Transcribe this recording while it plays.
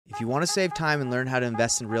If you want to save time and learn how to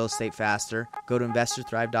invest in real estate faster, go to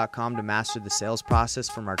investorthrive.com to master the sales process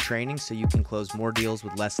from our training so you can close more deals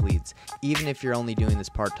with less leads, even if you're only doing this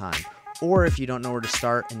part-time. Or if you don't know where to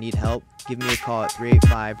start and need help, give me a call at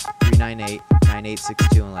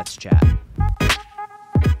 385-398-9862 and let's chat.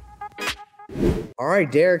 All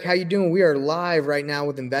right, Derek, how you doing? We are live right now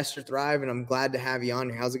with Investor Thrive, and I'm glad to have you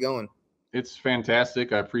on here. How's it going? It's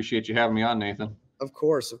fantastic. I appreciate you having me on, Nathan. Of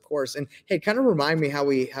course. And hey, kind of remind me how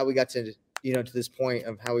we got to to this point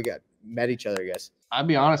of how we met each other, I guess. I'll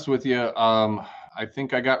be honest with you. I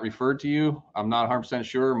think I got referred to you. I'm not 100%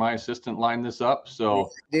 sure. My assistant lined this up.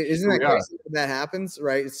 So dude, isn't that crazy when that happens,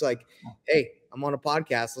 right? It's like, hey, I'm on a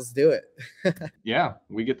podcast. Let's do it. Yeah,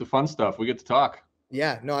 we get the fun stuff. We get to talk.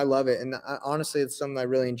 Yeah, no, I love it. And honestly, it's something I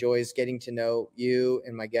really enjoy is getting to know you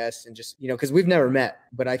and my guests and just, because we've never met,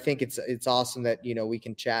 but I think it's awesome that, we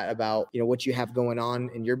can chat about, what you have going on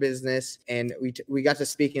in your business. And we got to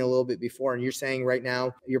speaking a little bit before, and you're saying right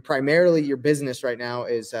now, your business right now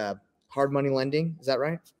is hard money lending. Is that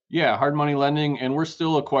right? Yeah, hard money lending. And we're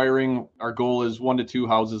still acquiring. Our goal is 1 to 2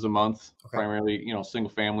 houses a month, primarily, single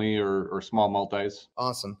family or small multis.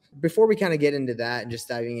 Awesome. Before we kind of get into that and just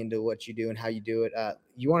diving into what you do and how you do it,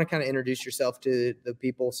 you want to kind of introduce yourself to the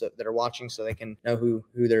people that are watching so they can know who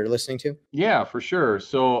they're listening to? Yeah, for sure.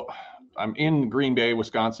 So I'm in Green Bay,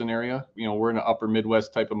 Wisconsin area. We're in an upper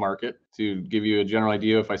Midwest type of market. To give you a general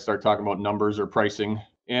idea, if I start talking about numbers or pricing,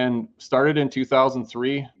 and started in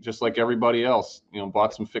 2003, just like everybody else,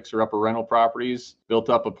 bought some fixer-upper rental properties, built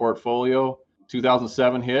up a portfolio.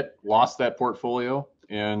 2007 hit, lost that portfolio,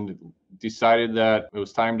 and decided that it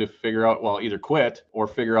was time to figure out, either quit or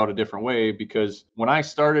figure out a different way. Because when I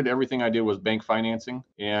started, everything I did was bank financing.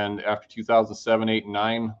 And after 2007, 8, and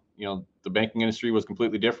 9, the banking industry was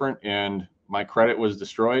completely different, and my credit was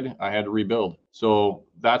destroyed. I had to rebuild. So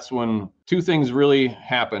that's when 2 things really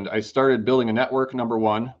happened. I started building a network, number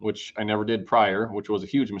 1, which I never did prior, which was a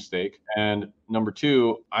huge mistake. And number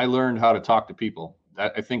 2, I learned how to talk to people.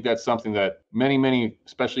 I think that's something that many,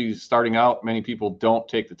 especially starting out, many people don't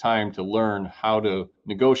take the time to learn how to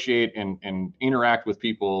negotiate and interact with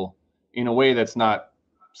people in a way that's not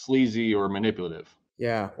sleazy or manipulative.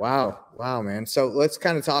 Yeah. Wow, man. So let's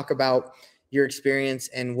kind of talk about your experience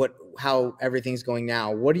and how everything's going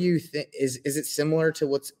now. What do you think? Is it similar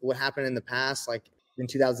to what happened in the past, like in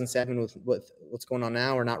 2007 with what's going on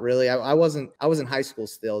now, or not really? I was in high school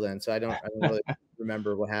still then, so I don't really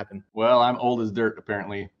remember what happened. Well, I'm old as dirt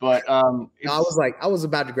apparently, but I was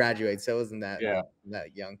about to graduate, so it wasn't that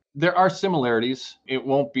young. There are similarities. It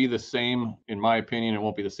won't be the same, in my opinion. It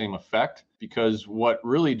won't be the same effect, because what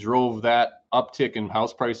really drove that uptick in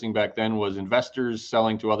house pricing back then was investors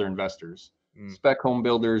selling to other investors. Spec home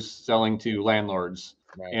builders selling to landlords.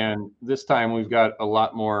 Right. And this time we've got a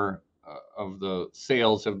lot more of the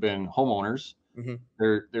sales have been homeowners. Mm-hmm.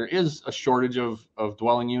 There is a shortage of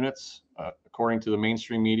dwelling units, according to the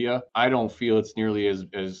mainstream media. I don't feel it's nearly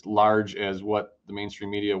as large as what the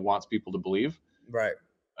mainstream media wants people to believe. Right.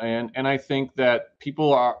 And I think that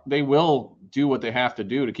they will do what they have to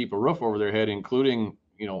do to keep a roof over their head, including,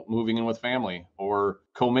 moving in with family or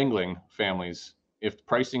commingling families if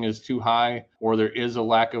pricing is too high or there is a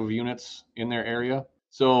lack of units in their area.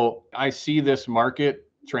 So I see this market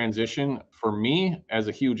transition for me as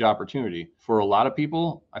a huge opportunity. For a lot of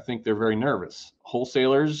people, I think they're very nervous.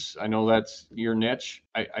 Wholesalers, I know that's your niche.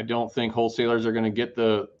 I don't think wholesalers are going to get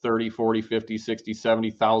the $30, $40, $50,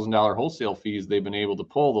 $60, $70,000 wholesale fees they've been able to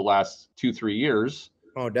pull the last 2-3 years.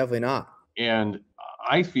 Oh, definitely not. And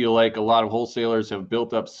I feel like a lot of wholesalers have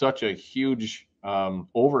built up such a huge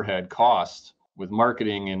overhead cost with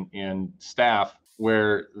marketing and staff,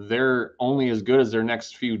 where they're only as good as their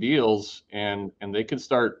next few deals, and they could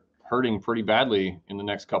start hurting pretty badly in the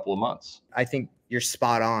next couple of months. I think you're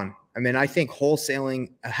spot on. I mean, I think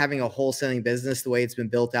having a wholesaling business the way it's been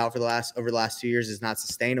built out over the last 2 years is not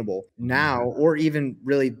sustainable now, or even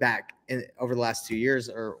really over the last 2 years,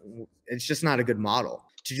 or it's just not a good model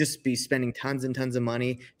to just be spending tons and tons of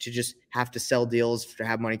money to just have to sell deals to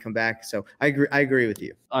have money come back. So I agree with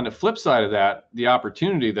you. On the flip side of that, the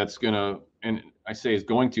opportunity that's going to, and I say is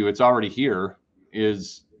going to, it's already here,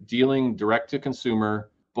 is dealing direct to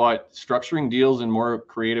consumer, but structuring deals in more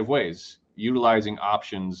creative ways, utilizing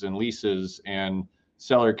options and leases and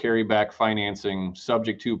seller carryback financing,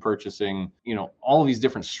 subject to purchasing, all of these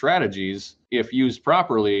different strategies, if used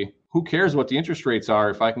properly, who cares what the interest rates are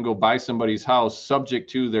if I can go buy somebody's house subject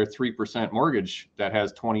to their 3% mortgage that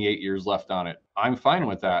has 28 years left on it? I'm fine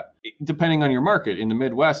with that. Depending on your market. In the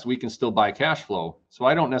Midwest, we can still buy cash flow. So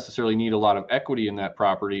I don't necessarily need a lot of equity in that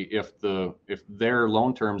property if their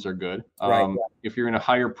loan terms are good. Right. If you're in a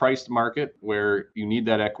higher priced market where you need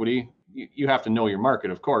that equity, you have to know your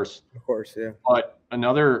market, of course. Of course, yeah. But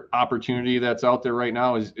another opportunity that's out there right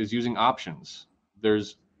now is using options.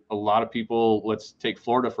 There's a lot of people, let's take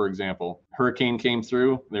Florida, for example. Hurricane came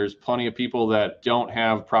through. There's plenty of people that don't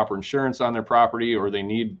have proper insurance on their property, or they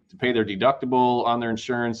need to pay their deductible on their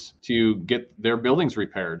insurance to get their buildings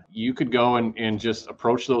repaired. You could go and just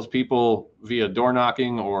approach those people via door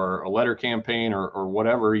knocking or a letter campaign or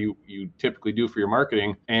whatever you typically do for your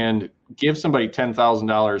marketing, and give somebody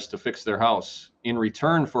 $10,000 to fix their house in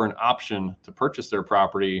return for an option to purchase their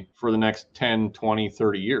property for the next 10, 20,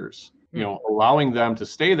 30 years. Allowing them to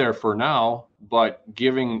stay there for now, but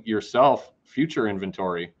giving yourself future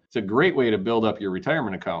inventory. It's a great way to build up your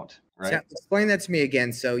retirement account, right? So explain that to me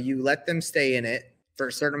again. So you let them stay in it for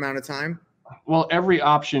a certain amount of time? Well, every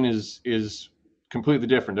option is completely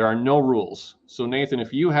different. There are no rules. So Nathan,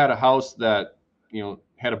 if you had a house that,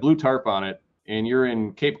 had a blue tarp on it and you're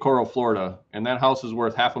in Cape Coral, Florida, and that house is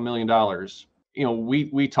worth $500,000,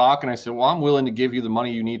 we talk, and I said, well, I'm willing to give you the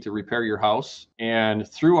money you need to repair your house. And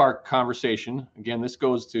through our conversation, again, this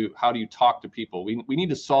goes to how do you talk to people? We need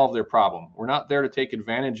to solve their problem. We're not there to take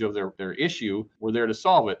advantage of their issue. We're there to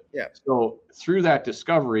solve it. Yeah. So through that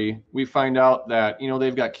discovery, we find out that,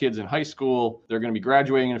 they've got kids in high school. They're going to be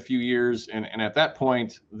graduating in a few years. And at that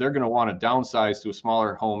point, they're going to want to downsize to a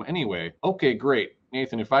smaller home anyway. Okay, great.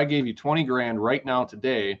 Nathan, if I gave you 20 grand right now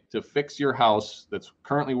today to fix your house that's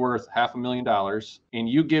currently worth $500,000, and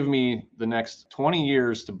you give me the next 20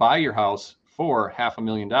 years to buy your house for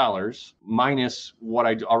 $500,000 minus what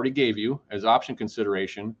I already gave you as option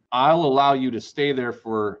consideration, I'll allow you to stay there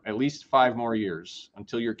for at least 5 more years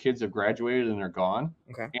until your kids have graduated and they're gone.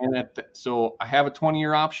 Okay. And so I have a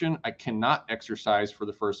 20-year option. I cannot exercise for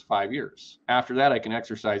the first 5 years. After that, I can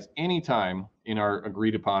exercise anytime in our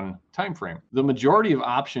agreed upon time frame. The majority of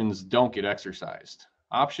options don't get exercised.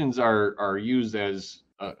 Options are used as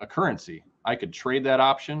a currency. I could trade that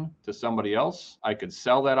option to somebody else. I could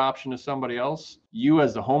sell that option to somebody else. You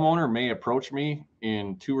as the homeowner may approach me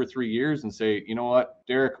in 2 or 3 years and say, you know what,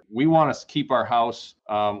 Derek, we want to keep our house.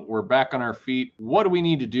 We're back on our feet. What do we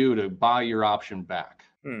need to do to buy your option back?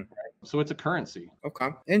 So it's a currency. Okay.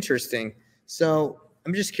 Interesting. So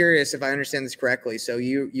I'm just curious if I understand this correctly. So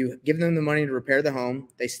you give them the money to repair the home,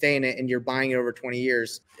 they stay in it, and you're buying it over 20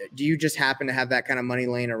 years. Do you just happen to have that kind of money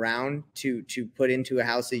laying around to put into a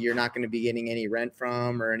house that you're not going to be getting any rent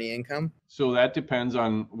from or any income? So that depends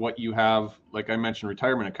on what you have. Like I mentioned,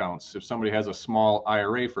 retirement accounts. If somebody has a small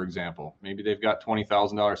IRA, for example, maybe they've got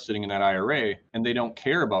 $20,000 sitting in that IRA and they don't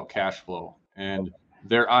care about cash flow, and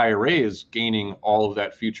their IRA is gaining all of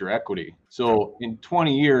that future equity. So in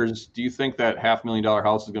 20 years, do you think that $500,000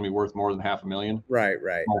 house is going to be worth more than $500,000? Right.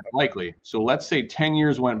 Most likely. So let's say 10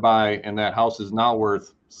 years went by and that house is now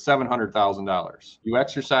worth $700,000. You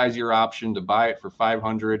exercise your option to buy it for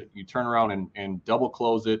 $500,000. You turn around and double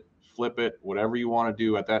close it, flip it, whatever you want to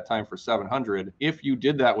do at that time for $700,000. If you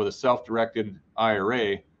did that with a self-directed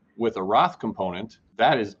IRA with a Roth component,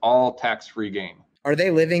 that is all tax-free gain. Are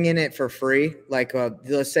they living in it for free? Like,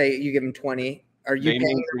 let's say you give them 20. Are you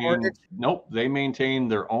paying their mortgage? Nope. They maintain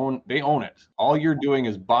their own. They own it. All you're doing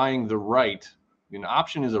is buying the right. An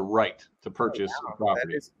option is a right to purchase a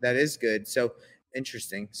property. That is good. So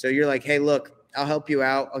interesting. So you're like, hey, look, I'll help you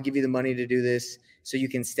out. I'll give you the money to do this so you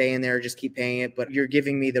can stay in there, just keep paying it. But you're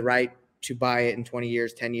giving me the right to buy it in 20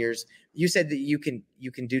 years, 10 years. You said that you can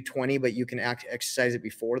do 20, but you can exercise it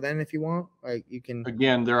before then if you want. Like you can.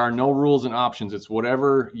 Again, there are no rules and options. It's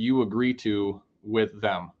whatever you agree to with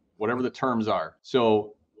them, whatever the terms are.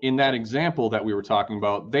 So in that example that we were talking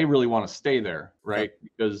about, they really want to stay there, right?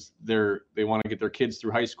 Yep. Because they want to get their kids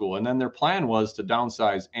through high school. And then their plan was to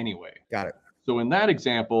downsize anyway. Got it. So in that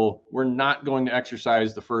example, we're not going to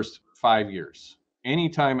exercise the first 5 years.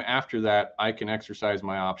 Anytime after that, I can exercise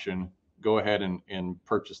my option, go ahead and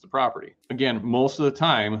purchase the property. Again, most of the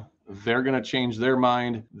time, they're going to change their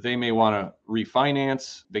mind. They may want to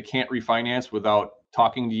refinance. They can't refinance without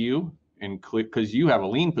talking to you, and because you have a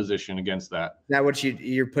lien position against that. Is that what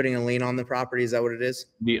you're putting a lien on the property? Is that what it is?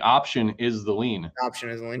 The option is the lien. The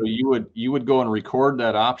option is the lien. So you would go and record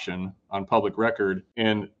that option on public record.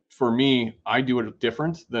 And for me, I do it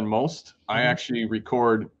different than most. Mm-hmm. I actually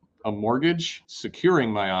record a mortgage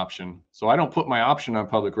securing my option. So I don't put my option on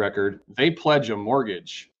public record. They pledge a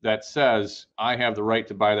mortgage that says I have the right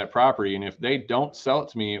to buy that property. And if they don't sell it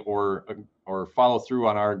to me or or follow through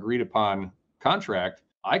on our agreed upon contract,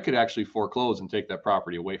 I could actually foreclose and take that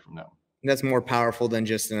property away from them. That's more powerful than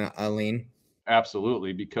just a lien.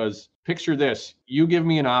 Absolutely. Because picture this, you give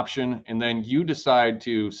me an option and then you decide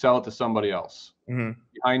to sell it to somebody else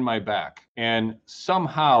behind my back. And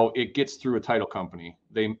somehow it gets through a title company.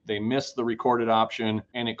 They miss the recorded option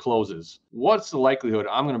and it closes. What's the likelihood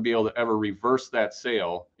I'm going to be able to ever reverse that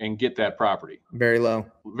sale and get that property? Very low.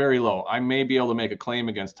 Very low. I may be able to make a claim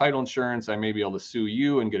against title insurance. I may be able to sue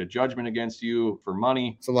you and get a judgment against you for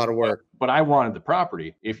money. It's a lot of work. But I wanted the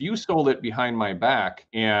property. If you sold it behind my back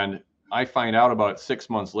and I find out about it 6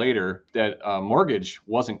 months later that mortgage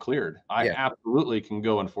wasn't cleared, I absolutely can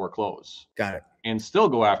go and foreclose. Got it. And still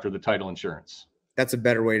go after the title insurance. That's a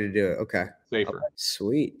better way to do it. Okay. Safer. Okay.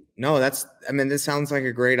 Sweet. No, this sounds like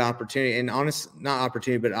a great opportunity, and not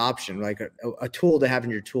opportunity, but option, like a tool to have in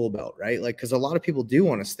your tool belt, right? Like, cause a lot of people do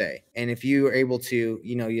want to stay. And if you are able to,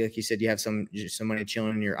 like you said, you have some money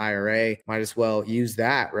chilling in your IRA, might as well use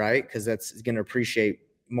that, right? Cause that's going to appreciate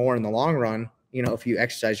more in the long run, if you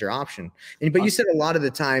exercise your option. But you said a lot of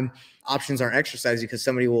the time options aren't exercised because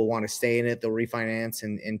somebody will want to stay in it. They'll refinance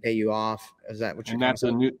and pay you off. Is that what you're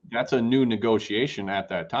saying? That's a new negotiation at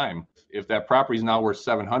that time. If that property is now worth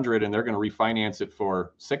 $700,000 and they're going to refinance it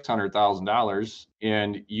for $600,000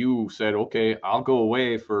 and you said, okay, I'll go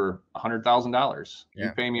away for $100,000.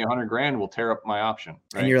 You pay me $100,000, we'll tear up my option.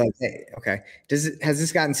 Right? And you're like, hey, okay. Has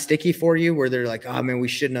this gotten sticky for you where they're like, oh man, we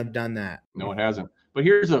shouldn't have done that? No, it hasn't. But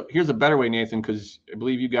here's a better way, Nathan, because I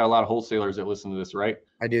believe you've got a lot of wholesalers that listen to this, right?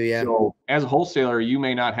 I do, yeah. So as a wholesaler, you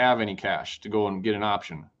may not have any cash to go and get an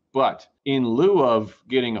option. But in lieu of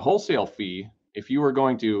getting a wholesale fee, if you were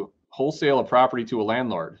going to wholesale a property to a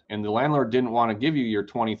landlord and the landlord didn't want to give you your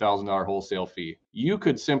 $20,000 wholesale fee, you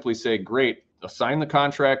could simply say, great, assign the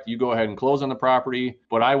contract, you go ahead and close on the property,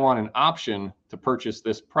 but I want an option to purchase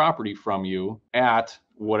this property from you at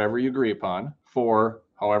whatever you agree upon for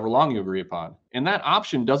however long you agree upon. And that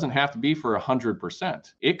option doesn't have to be for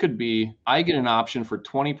 100%. It could be, I get an option for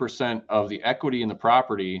 20% of the equity in the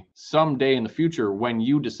property someday in the future when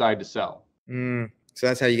you decide to sell. So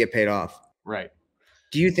that's how you get paid off. Right.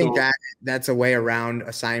 Do you think that's a way around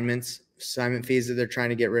assignment fees that they're trying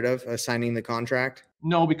to get rid of, assigning the contract?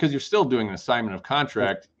 No, because you're still doing an assignment of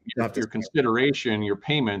contract. Your consideration, your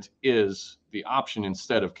payment is the option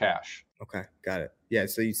instead of cash. Okay, got it. Yeah,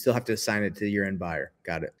 so you still have to assign it to your end buyer.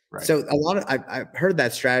 Got it. Right. So I've heard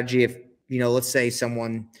that strategy. If let's say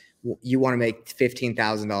you want to make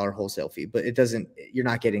 $15,000 wholesale fee, but you're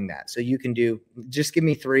not getting that. So you can just give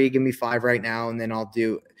me 3, give me 5 right now, and then I'll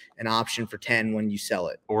do an option for 10 when you sell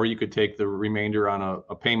it. Or you could take the remainder on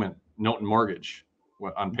a payment note and mortgage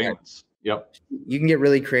on payments. Yep. You can get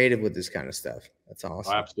really creative with this kind of stuff. That's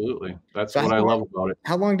awesome. Oh, absolutely. That's what I love about it.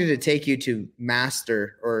 How long did it take you to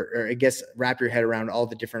master or I guess wrap your head around all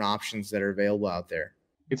the different options that are available out there?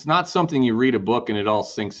 It's not something you read a book and it all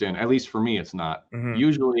sinks in. At least for me, it's not. Mm-hmm.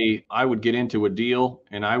 Usually I would get into a deal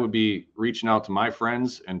and I would be reaching out to my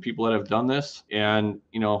friends and people that have done this and,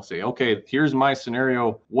 say, okay, here's my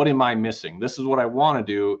scenario. What am I missing? This is what I want to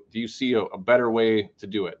do. Do you see a better way to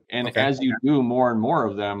do it? And as you do more and more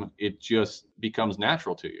of them, it just becomes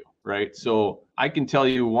natural to you, right? So I can tell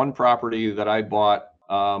you one property that I bought.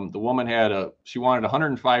 The woman she wanted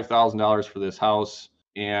 $105,000 for this house.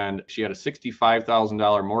 And she had a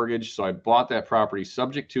 $65,000 mortgage. So I bought that property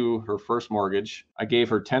subject to her first mortgage. I gave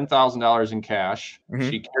her $10,000 in cash. Mm-hmm.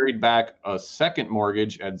 She carried back a second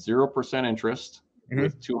mortgage at 0% interest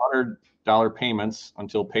with $200 payments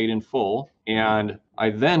until paid in full. And I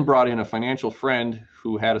then brought in a financial friend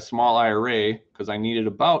who had a small IRA because I needed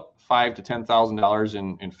about $5,000 to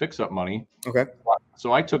 $10,000 in fix-up money. Okay.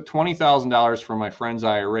 So I took $20,000 from my friend's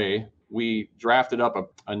IRA. We drafted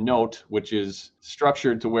up a note, which is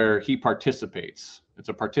structured to where he participates. It's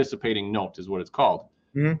a participating note is what it's called.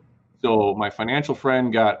 Mm-hmm. So my financial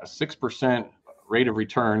friend got a 6% rate of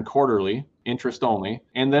return quarterly, interest only.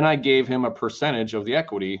 And then I gave him a percentage of the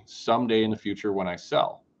equity someday in the future when I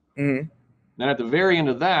sell. Mm-hmm. Then at the very end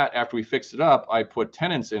of that, after we fixed it up, I put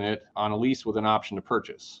tenants in it on a lease with an option to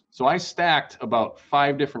purchase. So I stacked about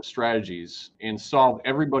 5 different strategies and solved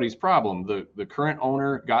everybody's problem. The current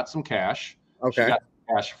owner got some cash. Okay. She got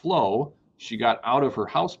cash flow. She got out of her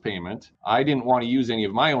house payment. I didn't want to use any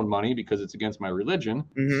of my own money because it's against my religion.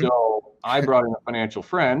 Mm-hmm. So I brought in a financial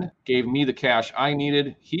friend, gave me the cash I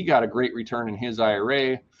needed. He got a great return in his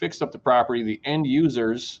IRA, fixed up the property. The end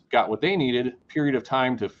users got what they needed, period of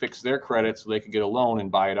time to fix their credit so they could get a loan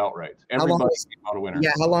and buy it outright. Everybody came out a winner.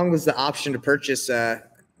 Yeah. How long was the option to purchase? The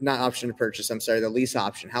lease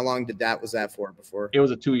option. How long was that for before? It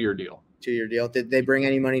was a 2-year deal. 2-year deal. Did they bring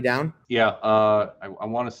any money down? Yeah, I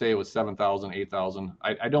want to say it was 7,000, 8,000.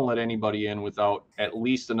 I don't let anybody in without at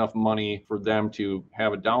least enough money for them to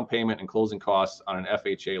have a down payment and closing costs on an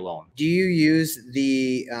FHA loan. Do you use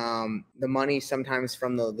the money sometimes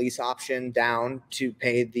from the lease option down to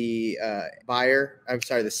pay the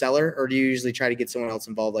the seller, or do you usually try to get someone else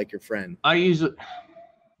involved, like your friend?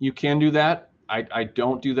 You can do that. I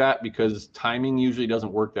don't do that because timing usually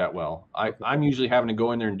doesn't work that well. I'm usually having to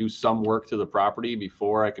go in there and do some work to the property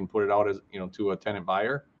before I can put it out as, to a tenant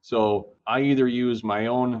buyer. So I either use my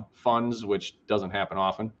own funds, which doesn't happen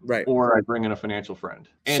often, right, or I bring in a financial friend.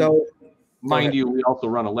 And so, mind you, we also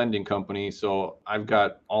run a lending company. So I've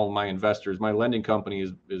got all my investors. My lending company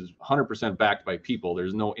is 100% backed by people.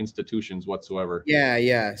 There's no institutions whatsoever.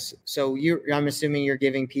 Yeah. So I'm assuming you're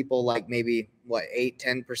giving people like maybe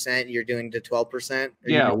 8-10%. You're doing to 12%.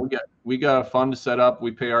 Yeah, we got a fund set up. We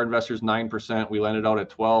pay our investors 9%. We lend it out at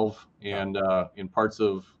 12, and in parts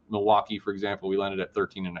of Milwaukee, for example, we lend it at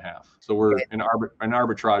 13.5. So we're an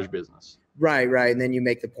arbitrage business. Right. And then you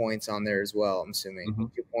make the points on there as well, I'm assuming.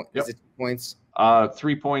 Mm-hmm. Is it 2 points?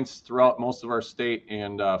 3 points throughout most of our state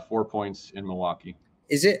and 4 points in Milwaukee.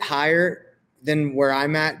 Is it higher than where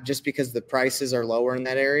I'm at just because the prices are lower in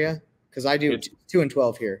that area? Because I do 2 and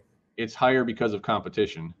 12 here. It's higher because of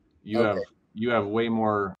competition. You have way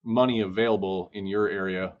more money available in your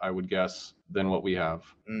area, I would guess, than what we have.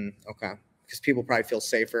 Okay. Because people probably feel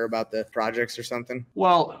safer about the projects or something?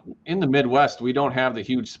 Well, in the Midwest, we don't have the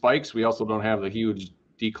huge spikes. We also don't have the huge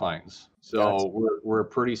declines. So gotcha. We're a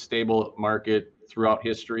pretty stable market throughout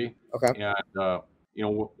history. Okay. And,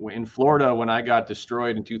 in Florida, when I got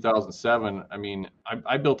destroyed in 2007,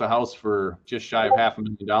 I built a house for just shy of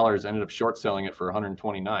 $500,000, ended up short selling it for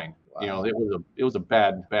 129. Wow. It was a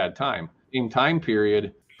bad time. In time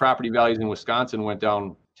period, property values in Wisconsin went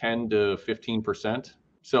down 10 to 15%.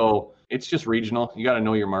 So it's just regional. You got to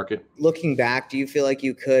know your market. Looking back, do you feel like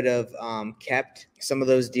you could have kept some of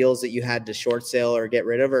those deals that you had to short sale or get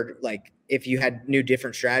rid of, or like if you had new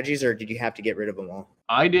different strategies, or did you have to get rid of them all?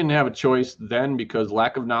 I didn't have a choice then because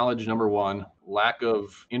lack of knowledge, number one, lack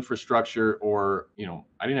of infrastructure, or,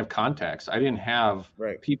 I didn't have contacts. I didn't have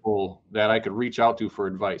people that I could reach out to for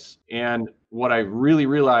advice. And what I really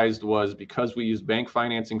realized was because we used bank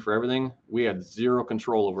financing for everything, we had zero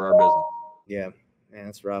control over our business. Yeah. Man,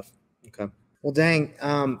 that's rough. Okay. Well, dang,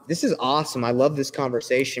 this is awesome. I love this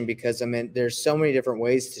conversation because there's so many different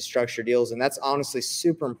ways to structure deals, and that's honestly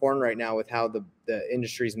super important right now with how the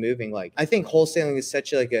industry is moving. Like, I think wholesaling is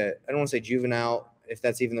such I don't want to say juvenile, if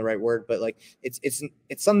that's even the right word, but like it's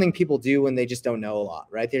something people do when they just don't know a lot,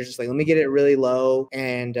 right? They're just like, let me get it really low,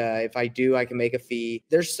 and if I do, I can make a fee.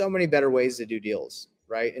 There's so many better ways to do deals,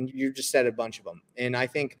 right? And you just said a bunch of them. And I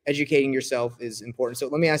think educating yourself is important. So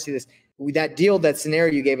let me ask you this. That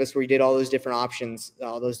scenario you gave us where you did all those different options,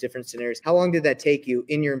 all those different scenarios, how long did that take you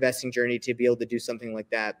in your investing journey to be able to do something like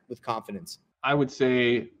that with confidence? I would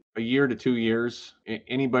say a year to 2 years.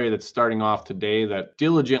 Anybody that's starting off today that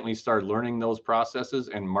diligently started learning those processes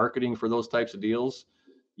and marketing for those types of deals,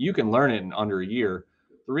 you can learn it in under a year.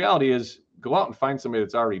 The reality is, go out and find somebody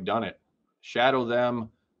that's already done it. Shadow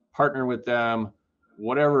them, partner with them,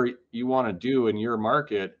 whatever you want to do in your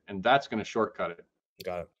market, and that's going to shortcut it.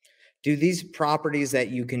 Got it. Do these properties that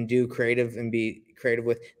you can do creative and be creative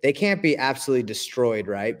with, they can't be absolutely destroyed,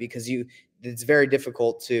 right? Because it's very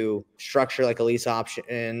difficult to structure like a lease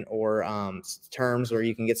option or terms where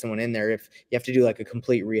you can get someone in there if you have to do like a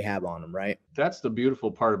complete rehab on them, right? That's the beautiful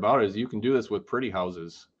part about it, is you can do this with pretty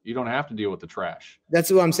houses. You don't have to deal with the trash.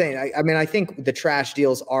 That's what I'm saying. I think the trash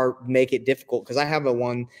deals make it difficult because I have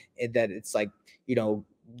one that it's like,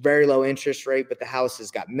 very low interest rate, but the house has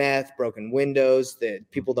got meth, broken windows that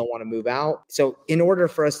people don't want to move out. So in order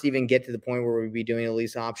for us to even get to the point where we'd be doing a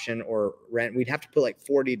lease option or rent, we'd have to put like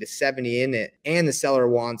 40 to 70 in it. And the seller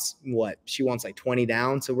wants she wants like 20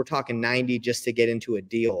 down. So we're talking 90 just to get into a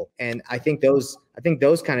deal. And I think those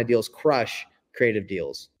kind of deals crush creative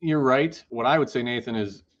deals. You're right. What I would say, Nathan,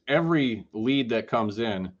 is every lead that comes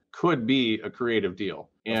in could be a creative deal.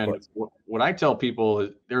 And what I tell people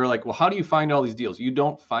is, they're like, well, how do you find all these deals? You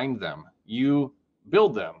don't find them. You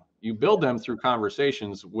build them. You build them through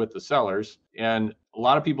conversations with the sellers. And a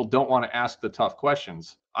lot of people don't want to ask the tough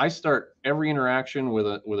questions. I start every interaction with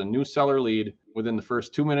a new seller lead within the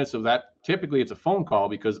first 2 minutes of that. Typically, it's a phone call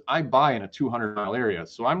because I buy in a 200-mile area.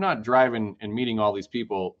 So I'm not driving and meeting all these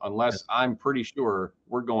people unless I'm pretty sure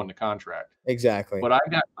we're going to contract. Exactly. But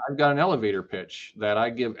I've got an elevator pitch that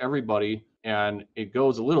I give everybody, and it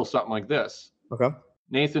goes a little something like this. Okay.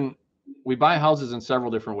 Nathan, we buy houses in several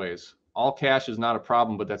different ways. all cash is not a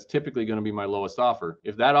problem, but that's typically going to be my lowest offer.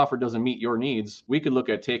 If that offer doesn't meet your needs, we could look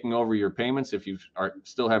at taking over your payments if you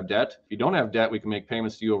still have debt. If you don't have debt, we can make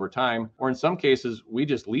payments to you over time. Or in some cases, we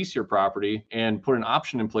just lease your property and put an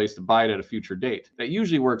option in place to buy it at a future date. That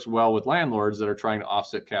usually works well with landlords that are trying to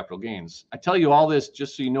offset capital gains. I tell you all this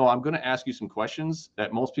just so you know, I'm going to ask you some questions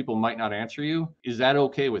that most people might not answer you. Is that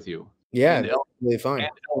okay with you? Yeah, that's really fun. And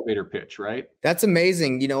elevator pitch, right? That's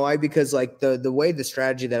amazing. You know why? Because like the way the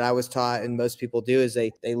strategy that I was taught and most people do is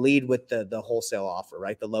they lead with the wholesale offer,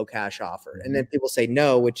 right? The low cash offer. And then people say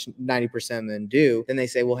no, which 90% of them do. Then they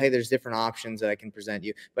say, well, hey, there's different options that I can present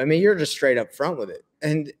you. But I mean, you're just straight up front with it.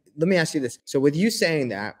 And let me ask you this. So with you saying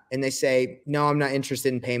that, and they say, no, I'm not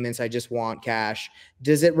interested in payments, I just want cash.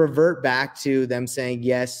 Does it revert back to them saying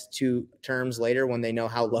yes to terms later when they know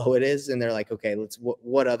how low it is? And they're like, okay,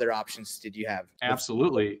 what other options did you have?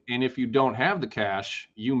 Absolutely. And if you don't have the cash,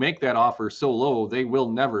 you make that offer so low, they will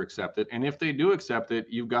never accept it. And if they do accept it,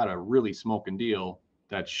 you've got a really smoking deal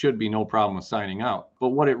that should be no problem with signing out. But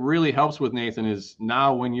what it really helps with, Nathan, is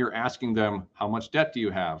now when you're asking them, how much debt do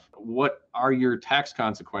you have? What are your tax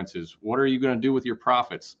consequences? What are you going to do with your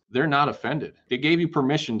profits? They're not offended. They gave you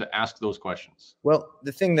permission to ask those questions. Well,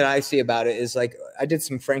 the thing that I see about it is like I've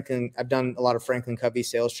done a lot of Franklin Covey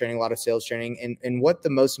sales training, a lot of sales training. And what the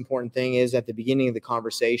most important thing is at the beginning of the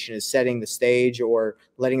conversation is setting the stage or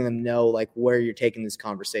letting them know like where you're taking this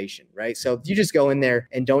conversation, right? So if you just go in there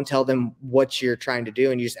and don't tell them what you're trying to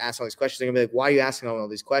do and you just ask all these questions, they're gonna be like, why are you asking all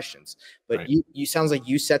these questions? But right. you sounds like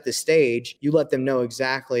you set the stage, you let them know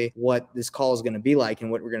exactly what this call is going to be like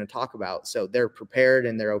and what we're going to talk about. So they're prepared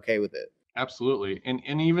and they're okay with it. Absolutely.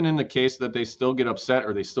 And even in the case that they still get upset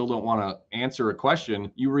or they still don't want to answer a question,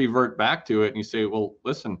 you revert back to it and you say, well,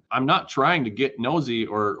 listen, I'm not trying to get nosy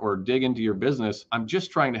or dig into your business. I'm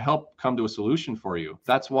just trying to help come to a solution for you.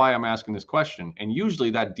 That's why I'm asking this question. And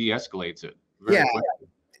usually that de-escalates it. Very quickly.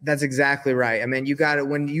 That's exactly right. I mean, you got to,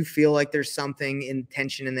 when you feel like there's something in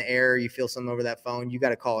tension in the air, you feel something over that phone, you got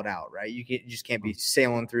to call it out, right? You just can't be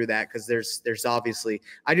sailing through that because there's obviously,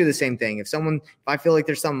 I do the same thing. If I feel like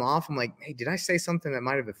there's something off, I'm like, hey, did I say something that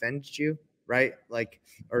might have offended you? Right? Like,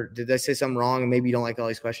 or did I say something wrong? And maybe you don't like all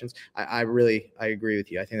these questions. I agree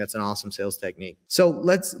with you. I think that's an awesome sales technique. So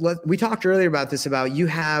we talked earlier about this, about you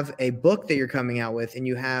have a book that you're coming out with and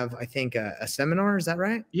you have, I think a seminar. Is that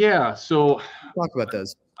right? Yeah. So talk about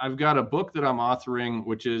those. I've got a book that I'm authoring,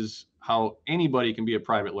 which is how anybody can be a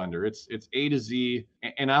private lender. It's A to Z.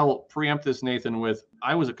 And I'll preempt this, Nathan, with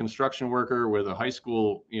I was a construction worker with a high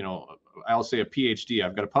school, I'll say a PhD.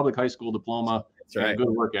 I've got a public high school diploma. That's right. And a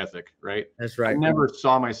good work ethic, right? That's right. I never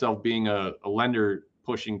saw myself being a lender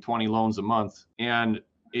pushing 20 loans a month. And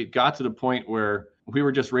it got to the point where we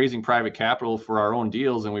were just raising private capital for our own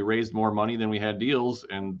deals, and we raised more money than we had deals.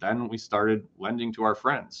 And then we started lending to our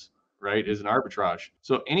friends. Right, is an arbitrage.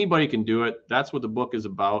 So anybody can do it. That's what the book is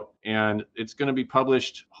about. And it's going to be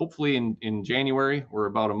published hopefully in January. We're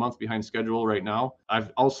about a month behind schedule right now.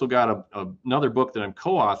 I've also got another book that I'm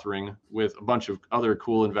co-authoring with a bunch of other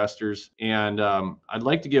cool investors. And I'd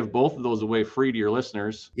like to give both of those away free to your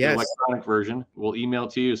listeners. Yes. The electronic version. We'll email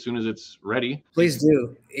it to you as soon as it's ready. Please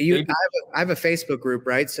do. I have a Facebook group,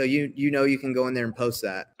 right? So you can go in there and post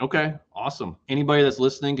that. Okay, awesome. Anybody that's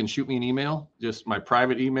listening can shoot me an email. Just my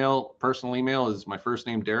private email, personal email is my first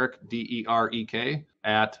name, Derek, DEREK,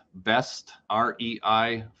 at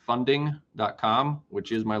bestreifunding.com,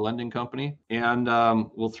 which is my lending company. And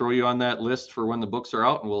we'll throw you on that list for when the books are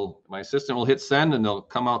out, and my assistant will hit send and they'll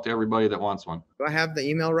come out to everybody that wants one. Do I have the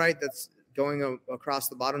email right? That's going across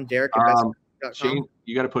the bottom, Derek at best.com. Shane,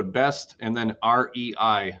 you got to put best and then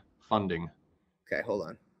REI funding. Okay, hold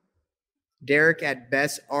on. Derek at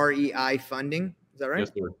best REI funding. Is that right?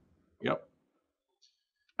 Yes, sir. Yep.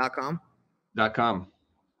 .com. .com.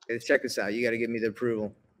 Okay, let's check this out. You got to give me the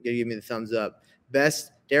approval. You got to give me the thumbs up.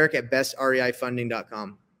 Derek at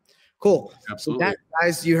bestreifunding.com. Cool. Absolutely. So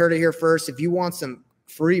guys, you heard it here first. If you want some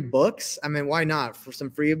free books, I mean, why not? For some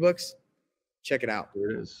free books, check it out. There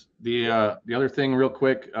it is. The other thing real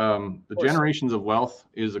quick, the Generations of Wealth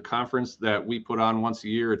is a conference that we put on once a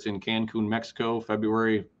year. It's in Cancun, Mexico,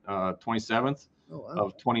 February 27th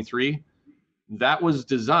of 23. That was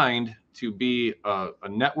designed to be a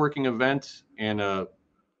networking event, and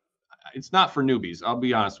it's not for newbies. I'll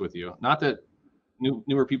be honest with you. Not that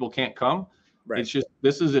newer people can't come. Right. It's just,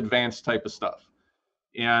 this is advanced type of stuff.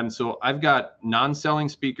 And so I've got non-selling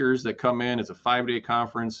speakers that come in. It's a 5-day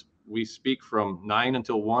conference. We speak from 9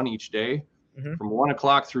 until 1 each day. Mm-hmm. From 1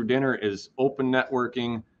 o'clock through dinner is open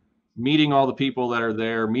networking, meeting all the people that are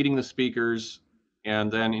there, meeting the speakers.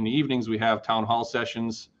 And then in the evenings, we have town hall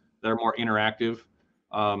sessions that are more interactive.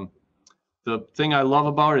 The thing I love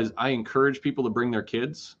about it is I encourage people to bring their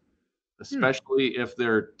kids, especially if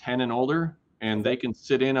they're 10 and older, and they can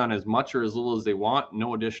sit in on as much or as little as they want,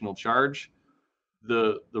 no additional charge.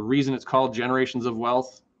 The reason it's called Generations of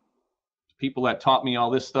Wealth, people that taught me all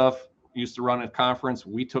this stuff used to run a conference.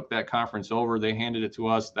 We took that conference over. They handed it to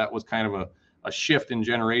us. That was kind of a shift in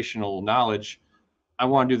generational knowledge. I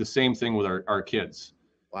want to do the same thing with our kids.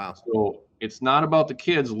 Wow. So it's not about the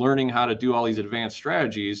kids learning how to do all these advanced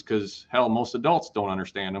strategies, because hell, most adults don't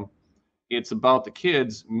understand them. It's about the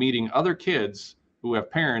kids meeting other kids who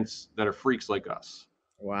have parents that are freaks like us.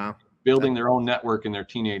 Wow. Building their own network in their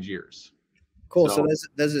teenage years. Cool. So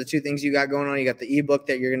those are the two things you got going on. You got the ebook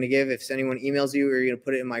that you're going to give if anyone emails you, or you're going to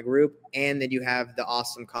put it in my group. And then you have the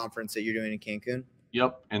awesome conference that you're doing in Cancun.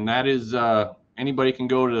 Yep. And that is, anybody can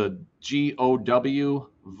go to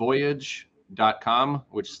GOWvoyage.com,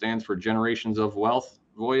 which stands for Generations of Wealth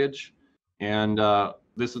Voyage. And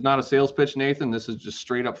this is not a sales pitch, Nathan. This is just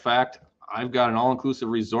straight up fact. I've got an all-inclusive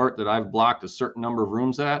resort that I've blocked a certain number of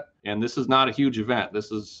rooms at. And this is not a huge event. This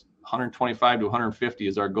is 125 to 150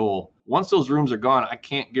 is our goal. Once those rooms are gone, I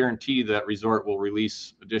can't guarantee that resort will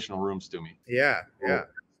release additional rooms to me. Yeah.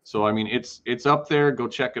 So, I mean, it's up there. Go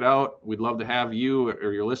check it out. We'd love to have you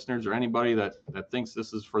or your listeners or anybody that thinks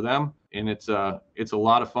this is for them. And it's a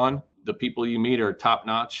lot of fun. The people you meet are top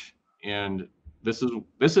notch. And this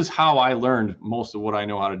is how I learned most of what I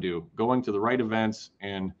know how to do. Going to the right events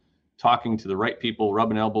and talking to the right people,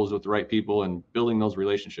 rubbing elbows with the right people, and building those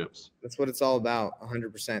relationships. That's what it's all about,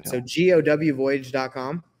 100%. So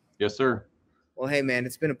GOWvoyage.com. Yes, sir. Well, hey, man,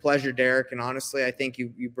 it's been a pleasure, Derek. And honestly, I think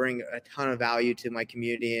you bring a ton of value to my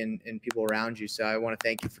community and people around you. So I want to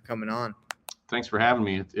thank you for coming on. Thanks for having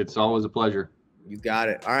me. It's always a pleasure. You got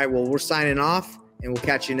it. All right. Well, we're signing off, and we'll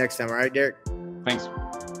catch you next time. All right, Derek? Thanks.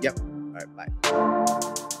 Yep. All right. Bye.